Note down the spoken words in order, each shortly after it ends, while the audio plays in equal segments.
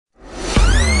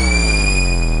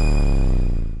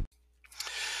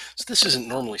This isn't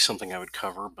normally something I would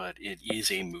cover, but it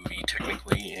is a movie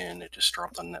technically, and it just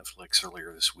dropped on Netflix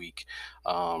earlier this week.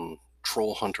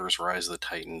 Trollhunters: Rise of the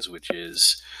Titans, which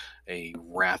is a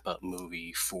wrap-up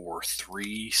movie for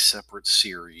three separate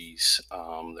series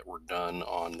that were done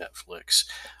on Netflix,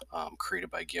 created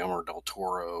by Guillermo del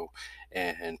Toro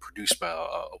and produced by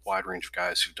a wide range of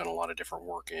guys who've done a lot of different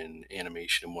work in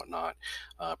animation and whatnot,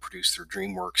 produced through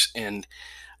DreamWorks. And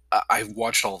I've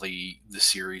watched all the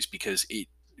series because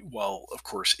well, of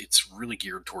course, it's really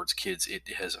geared towards kids. It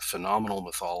has a phenomenal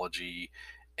mythology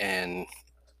and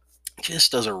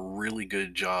just does a really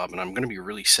good job. And I'm going to be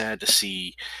really sad to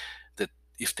see that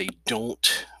if they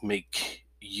don't make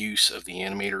use of the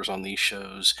animators on these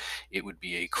shows, it would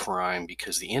be a crime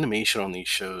because the animation on these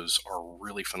shows are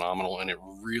really phenomenal, and it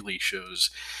really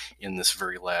shows in this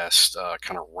very last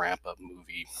kind of wrap up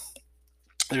movie.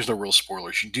 There's no real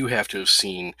spoilers. You do have to have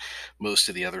seen most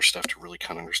of the other stuff to really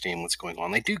kind of understand what's going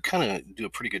on. They do kind of do a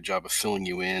pretty good job of filling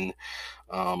you in,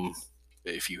 um,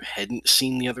 if you hadn't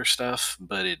seen the other stuff,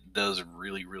 but it does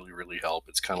really, really, really help.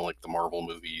 It's kind of like the Marvel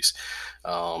movies,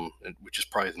 which is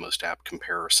probably the most apt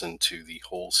comparison to the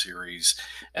whole series.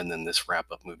 And then this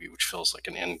wrap up movie, which feels like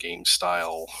an endgame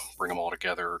style, bring them all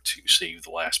together to save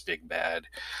the last big bad.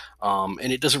 And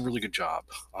it does a really good job.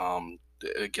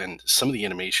 Again, some of the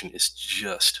animation is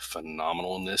just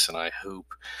phenomenal in this, and I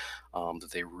hope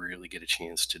that they really get a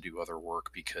chance to do other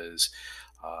work because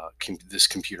this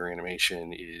computer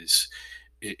animation is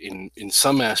in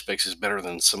some aspects is better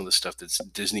than some of the stuff that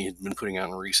Disney had been putting out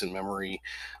in recent memory.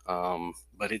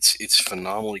 But it's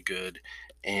phenomenally good,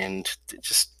 and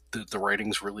the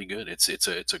writing's really good. It's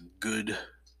a good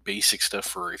basic stuff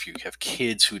for if you have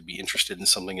kids who would be interested in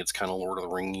something that's kind of Lord of the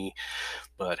Ringy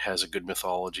but has a good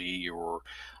mythology, or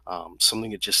something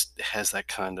that just has that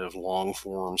kind of long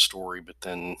form story. But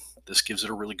then this gives it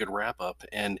a really good wrap up,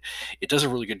 and it does a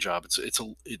really good job.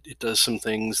 It does some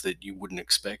things that you wouldn't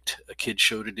expect a kid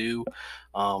show to do.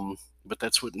 But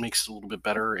that's what makes it a little bit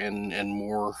better and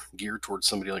more geared towards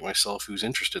somebody like myself who's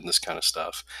interested in this kind of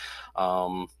stuff.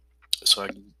 So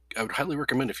I would highly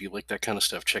recommend, if you like that kind of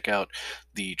stuff, check out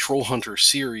the Troll Hunter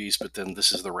series. But then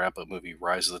this is the wrap up movie,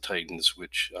 Rise of the Titans,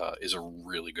 which is a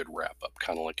really good wrap up,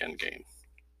 kind of like Endgame.